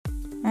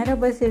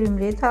Merhaba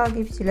sevimli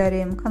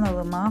takipçilerim,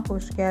 kanalıma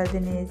hoş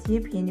geldiniz.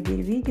 Yepyeni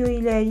bir video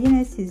ile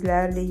yine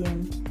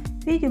sizlerleyim.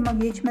 Videoma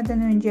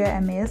geçmeden önce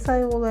emeğe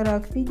saygı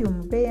olarak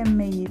videomu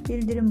beğenmeyi,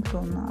 bildirim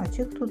butonunu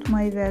açık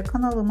tutmayı ve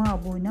kanalıma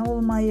abone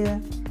olmayı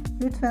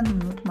lütfen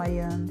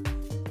unutmayın.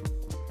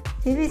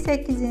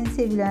 TV8'in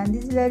sevilen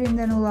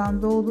dizilerinden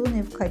olan Doğduğun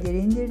Ev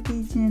Kaderi'ndir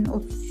dizisinin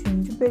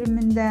 33.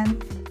 bölümünden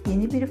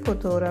yeni bir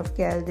fotoğraf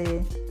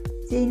geldi.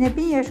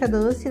 Zeynep'in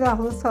yaşadığı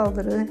silahlı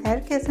saldırı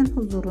herkesin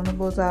huzurunu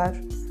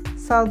bozar.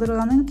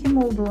 Saldırganın kim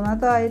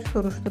olduğuna dair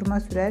soruşturma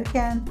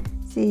sürerken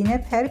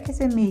Zeynep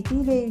herkese Mehdi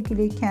ile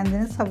ilgili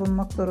kendini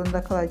savunmak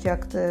zorunda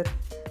kalacaktır.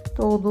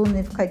 Doğduğun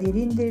Ev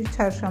Kaderi'ndir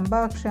çarşamba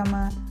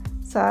akşamı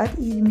saat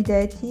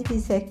 20'de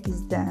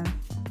TV8'den.